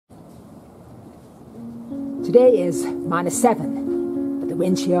Today is -7, but the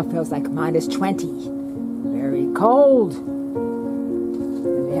wind chill feels like -20. Very cold.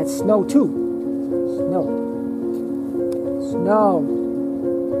 And we had snow too. Snow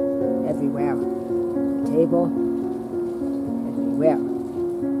everywhere. Table everywhere.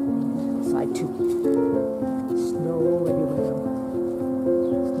 Outside too. Snow everywhere.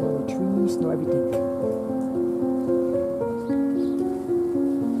 Snow on the trees, snow everything.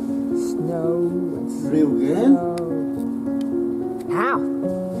 Snow and snow. Real good. How?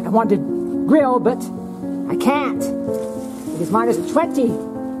 I want to grill, but I can't. It is -20.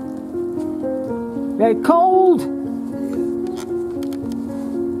 Very cold.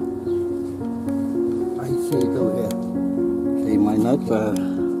 I see it over here. See my notes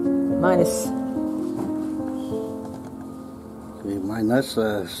Minus. see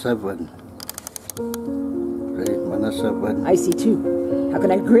 -7. See -7. I see too. How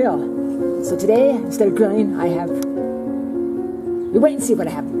can I grill? So today, instead of grilling, I have... You wait and see what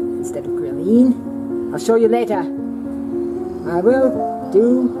I have instead of grilling. I'll show you later. I will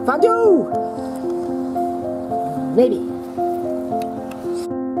do fondue! Maybe.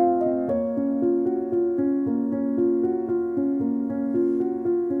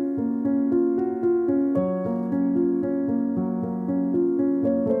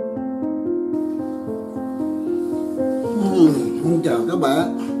 Xin chào các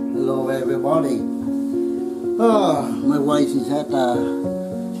bạn. Hello everybody. My wife is at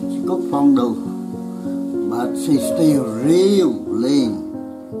she cook fondue, but she's still real lean.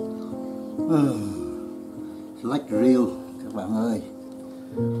 It's like real các bạn ơi.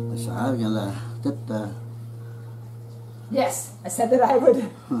 Xã như là thích Yes, I said that I would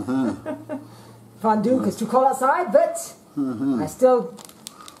fondue because it's too cold outside, but I still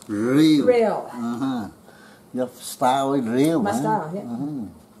real. grill. Your style is real. My man. style, yeah.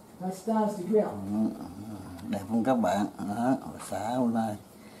 My style is to grill. Đẹp không các bạn? Xã hôm nay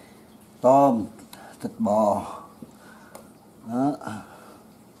tôm, thịt bò. Đó.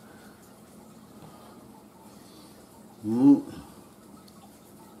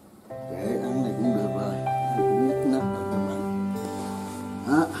 Để ăn này cũng được rồi, ăn cũng nhức nắp rồi các bạn.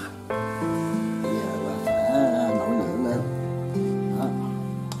 Đó. Bây giờ bà xã nổi lửa lên. Đó.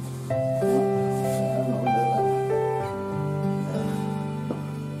 Đó. Nổi lửa lên.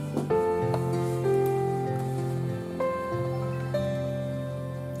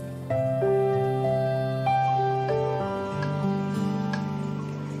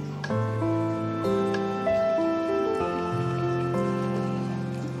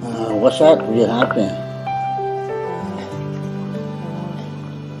 What's that you have there?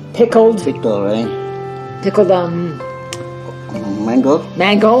 Pickled Pickle, right? Mango?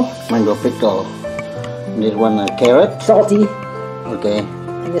 Mango pickle. This one carrot? Salty, Okay.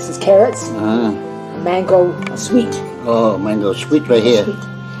 and this is carrots. Mango sweet. Oh, mango sweet right here. Sweet.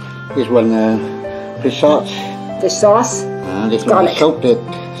 This one fish sauce. Fish sauce. This one Garlic. is salted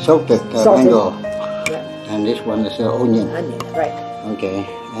Salted. mango. Yeah. And this one is onion. Onion, right. Okay.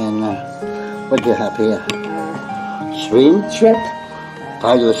 And what do you have here? Shrimp? Shrimp.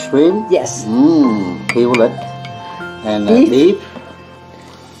 Tiger shrimp? Yes. Fillet. And Beef. beef.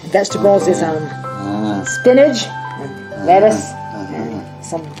 Vegetables is spinach and lettuce and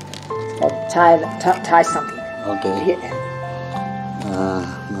some it's called Thai something. Okay. Yeah.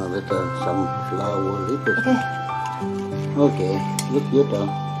 Now with some flour little. Okay. Okay. Look good though.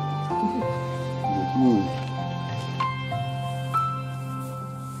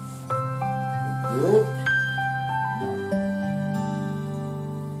 Good.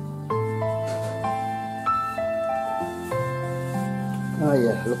 Oh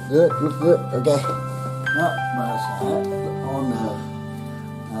yeah, look good. Okay. Đó, bà xã on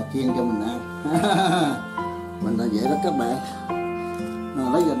chiên cho mình ăn. Mình là vậy đó các bạn.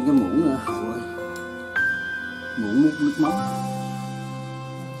 Lấy dành cái muỗng nữa. Muỗng múc nước mắm.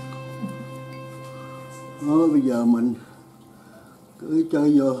 Đó, bây giờ mình cứ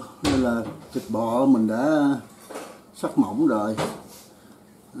chơi vô. Đây là thịt bò mình đã sắc mỏng rồi.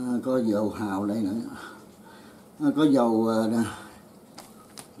 Có dầu hào đây nữa. Có dầu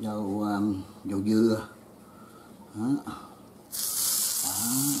dầu dừa. Đó.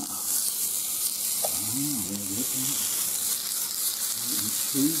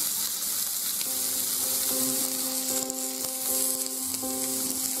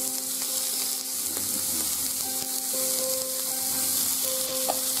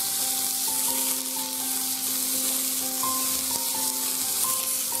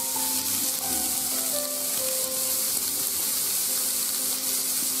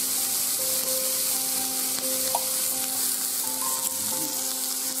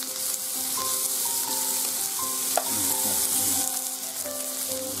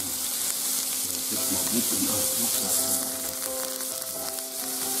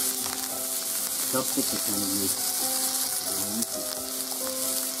 Sắp tích cực gì.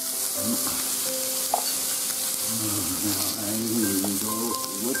 Đây đồ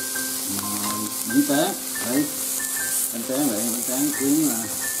quýt bánh tán đấy, bánh tán vậy, bánh tán cuốn là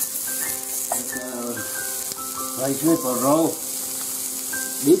rice with roll,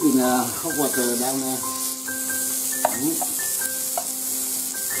 deep in hot water down there.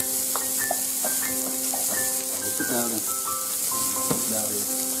 Put down there. Down there.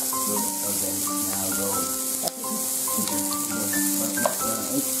 Good. Okay. Now go.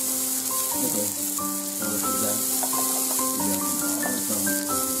 Okay. So put that.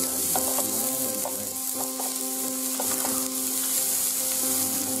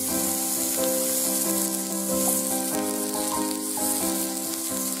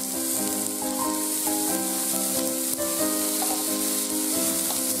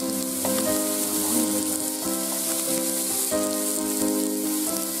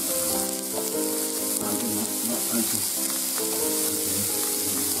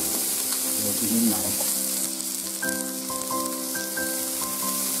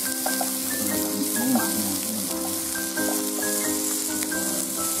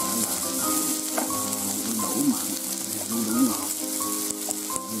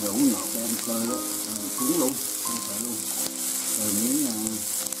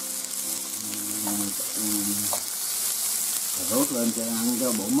 Rốt lên cho ăn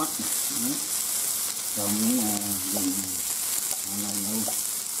cho bổ mắt này. Còn những dùng này luôn.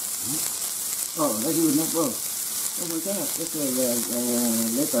 That's good enough, bro. Oh my god, that's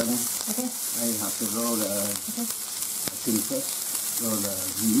later. Okay. I have to roll the thing first. Roll the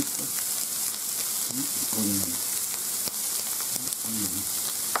meat first.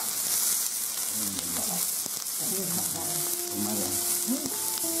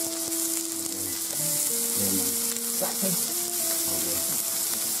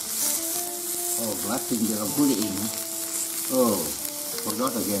 Oh, black thing they don't put it in. Oh,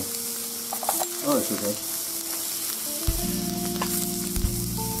 forgot again. Oh, it's okay.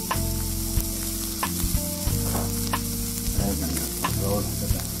 Roll the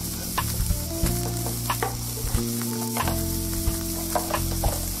back.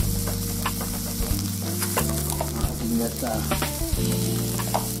 I think that's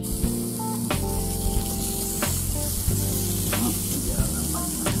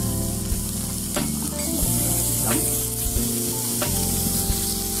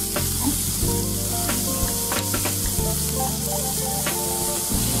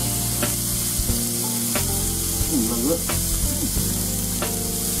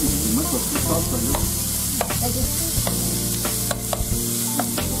mất một chút sốt rồi luôn. Đây chứ.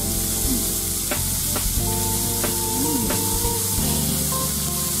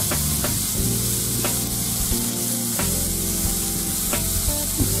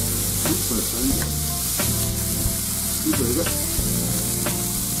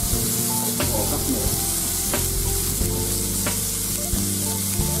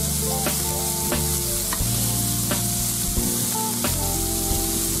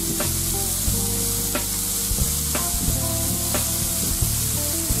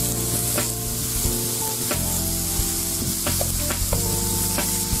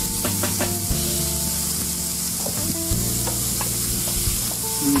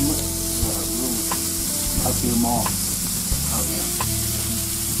 A few more. Oh yeah.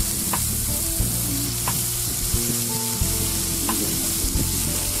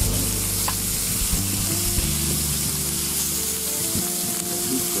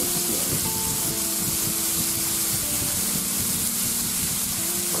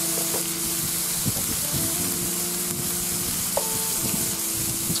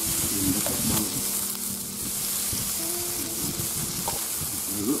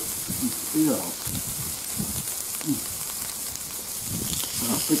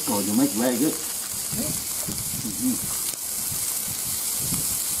 Pickle, you make very good.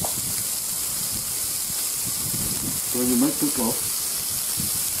 So you make pickle?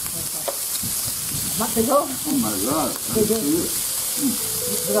 Mắc pickle? Oh my god.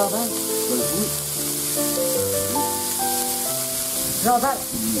 Raw that. Raw that.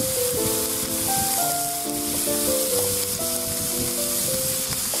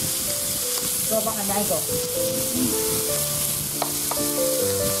 Raw bằng anh rồi.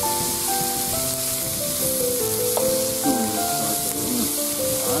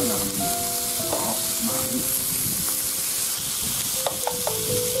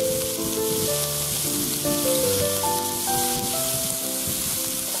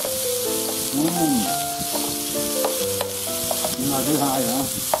 Ngày thứ hai hả?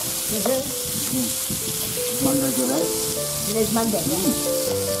 Yes, sir. Monday today. Today's Monday.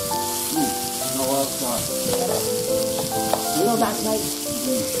 No quá trời. No backnight.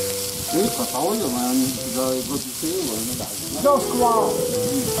 Biết là tối rồi mà rơi có chút xíu rồi nó đại. No squall.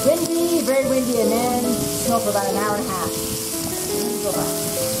 Windy, very windy, and then snow for about an hour and a half. Go back.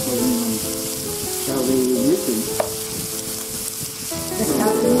 Sao đi biết thì This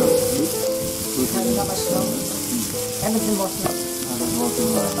afternoon, having not much snow. Edmonton more snow. I don't know to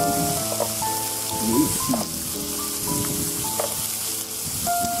biết.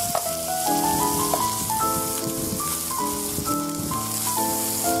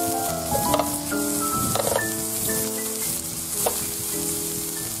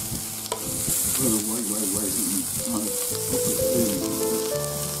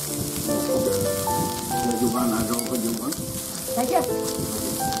 Thank you.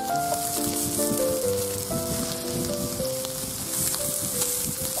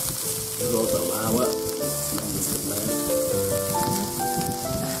 Rô tàu lao á.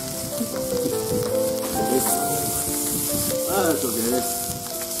 That's okay.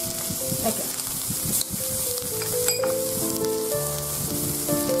 Thank you.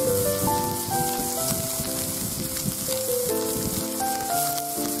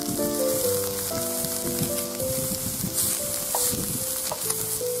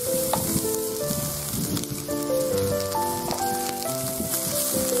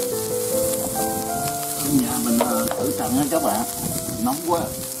 Nhà mình thử trần á các bạn, nóng quá,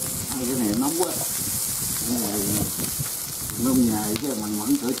 hai cái này nóng quá, cái này nông nhà chứ mình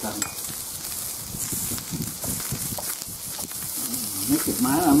vẫn thử trần. Mấy chục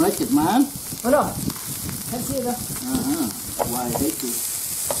má là mấy chục má. Hold on. Can't see it though. Hoài đấy chị.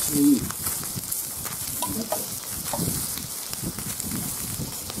 Đi.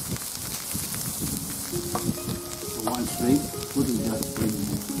 One street, put it just street.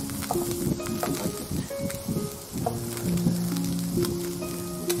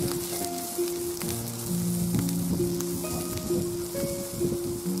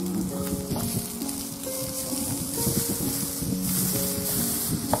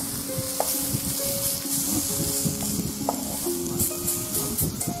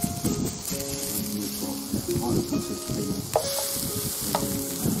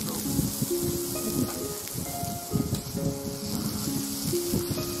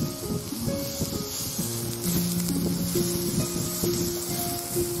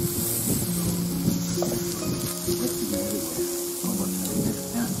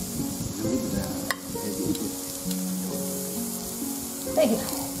 Thank you.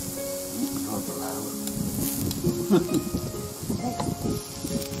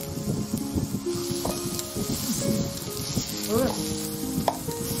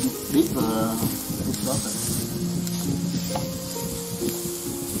 Biết biết đó rồi.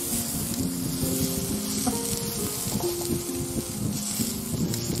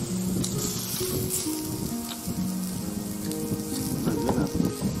 Rất là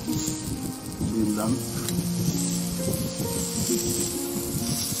nhiều lắm.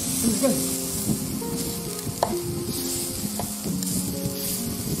 Good.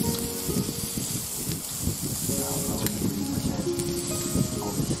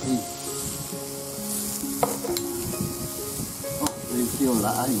 Đi siêu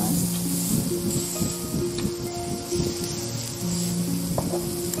là ai mà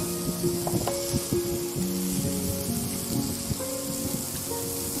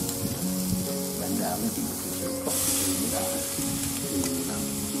bạn đạo lên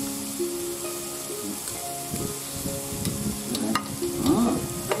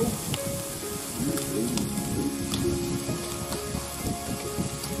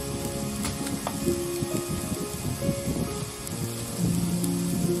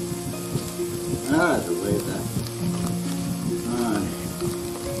tụi về ta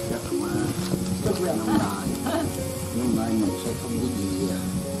chắc là năm nay mình sẽ không có gì,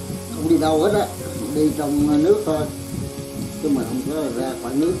 không đi đâu hết á, đi trong nước thôi chứ mà không có ra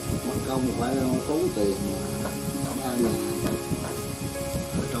khỏi nước, mất công phải tốn tiền ở nhà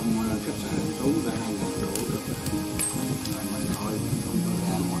ở trong khách sạn tốn ra 2.000 đổ được mình thôi, mình không có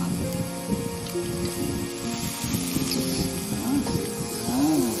ra ngoài.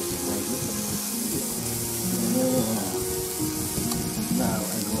 Now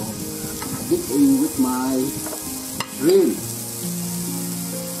I go dig in with my drill.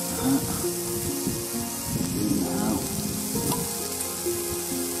 Now.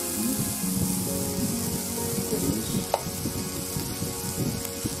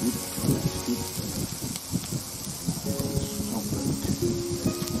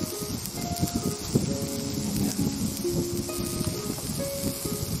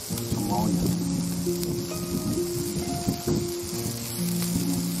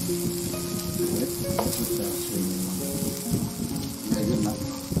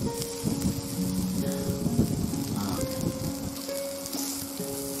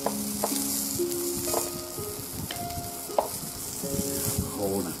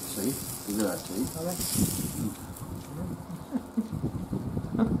 đấy.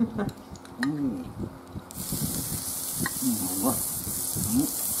 Ngon quá.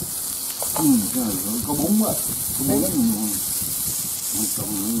 Cái này có bún á, có bún ngon, trộn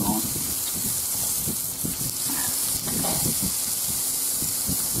nó ngon.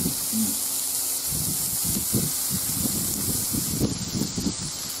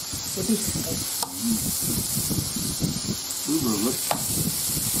 Bứ vừa lứt.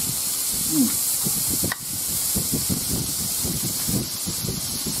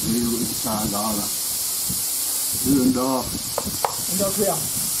 Điều xa đó là đường đo. Đo khuya.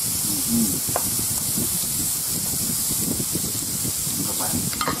 Các bạn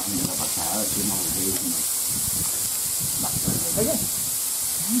như là bác xã ở trên màu heo này. Đặt thấy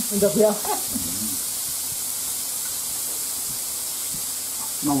chưa? Đo khuya.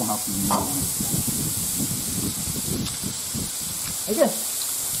 nó học thấy chưa?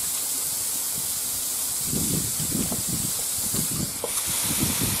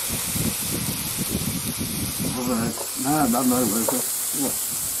 nó đã nơi vậy thôi.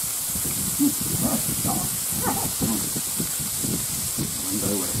 Đó. Mình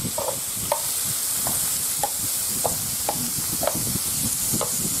đợi vậy.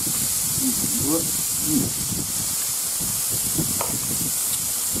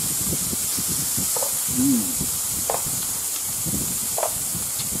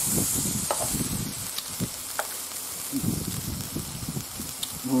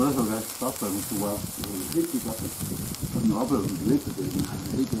 Well, that's okay. Stop them too well. Hit you got it. No, but hit it.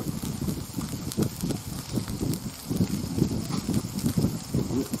 Hit it.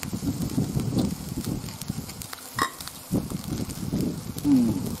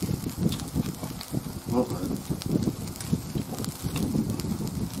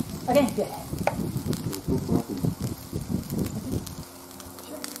 Okay, good.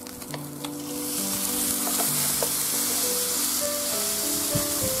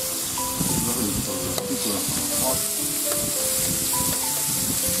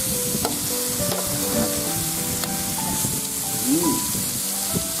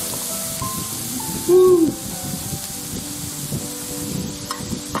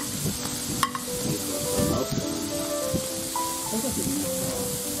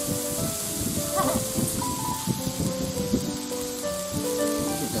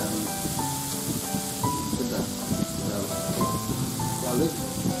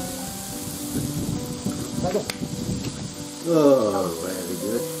 Very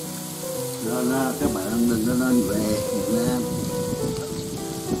good. Nên các bạn nên về Việt Nam.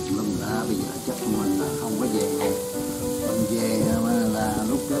 Mình ra bây giờ chắc mình không có về. Mình về là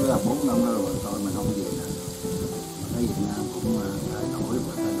lúc đó là 4 năm rồi thôi mình không về nữa. Mình thấy Việt Nam cũng thay đổi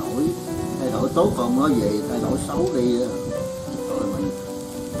và thay đổi tốt không nói về thay đổi xấu đi rồi mình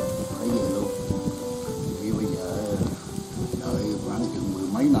phải về luôn. Vì bây giờ đợi khoảng chừng 10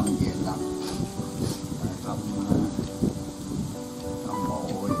 mấy năm về năm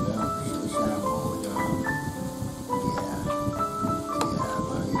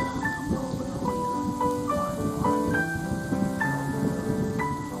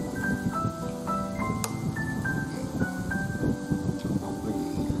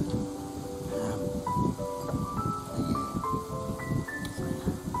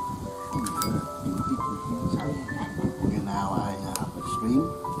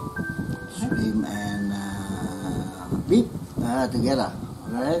stream and beat together,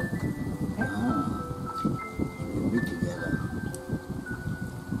 right? Beat together.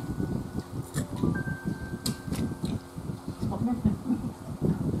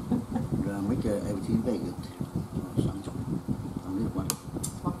 Make everything very good. On this one.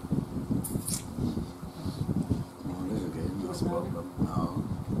 No, this is okay. No problem. No.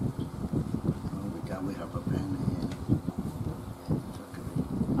 We have a pan here.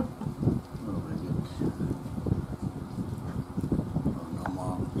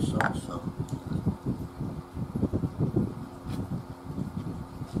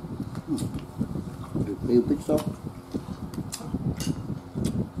 Yêu tích sốt.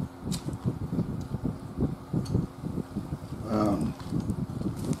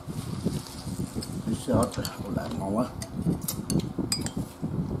 Tích sốt lại ngon quá.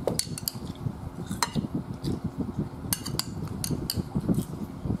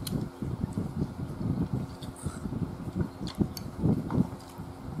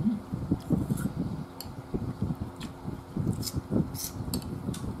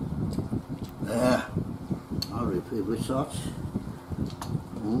 Với sốt.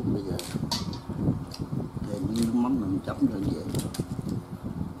 Bây giờ thêm miếng nước mắm mình chấm đơn giản.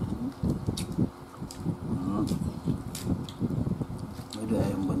 Mấy đứa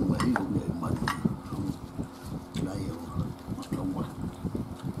em bên Mỹ cũng vậy mình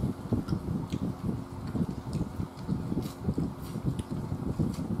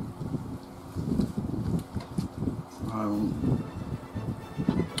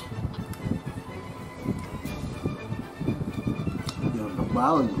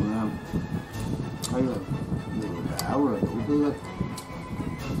báo rồi thấy là nhiều đảo rồi đủ thứ hết.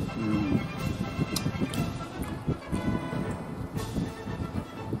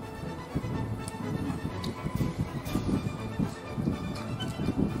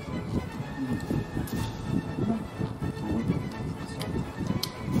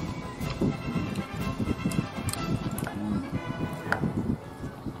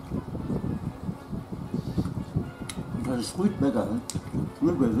 Sweet better.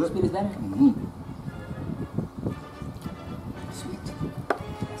 Sweet very good. Sweet is better? Mm-hmm. Sweet.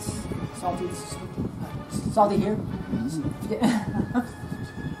 Salty is sweet. Salty here? Mm-hmm.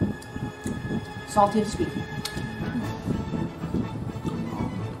 Salty and sweet.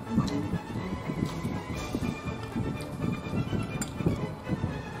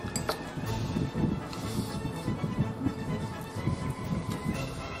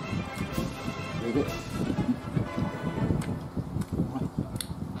 Very good.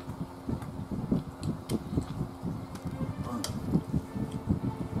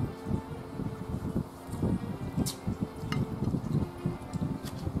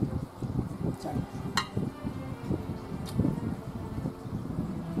 Sorry.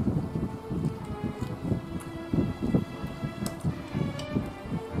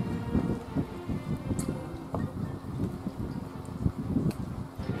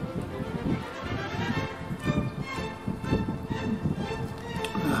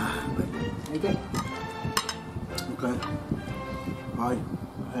 Very good. Ok. Thôi,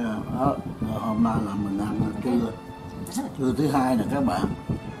 đó, hôm nay là mình ăn trưa thứ hai nè các bạn.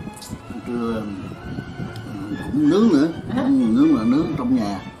 Trưa cũng nướng nữa, nướng là nướng trong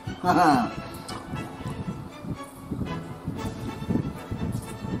nhà.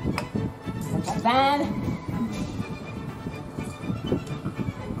 Bad.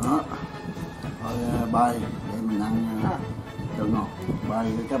 Đó, thôi bye để mình ăn cho ngon.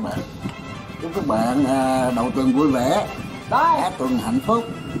 Bye với các bạn. Chúc các bạn đầu tuần vui vẻ, Bye. cả tuần hạnh phúc.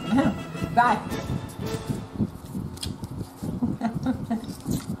 Bye.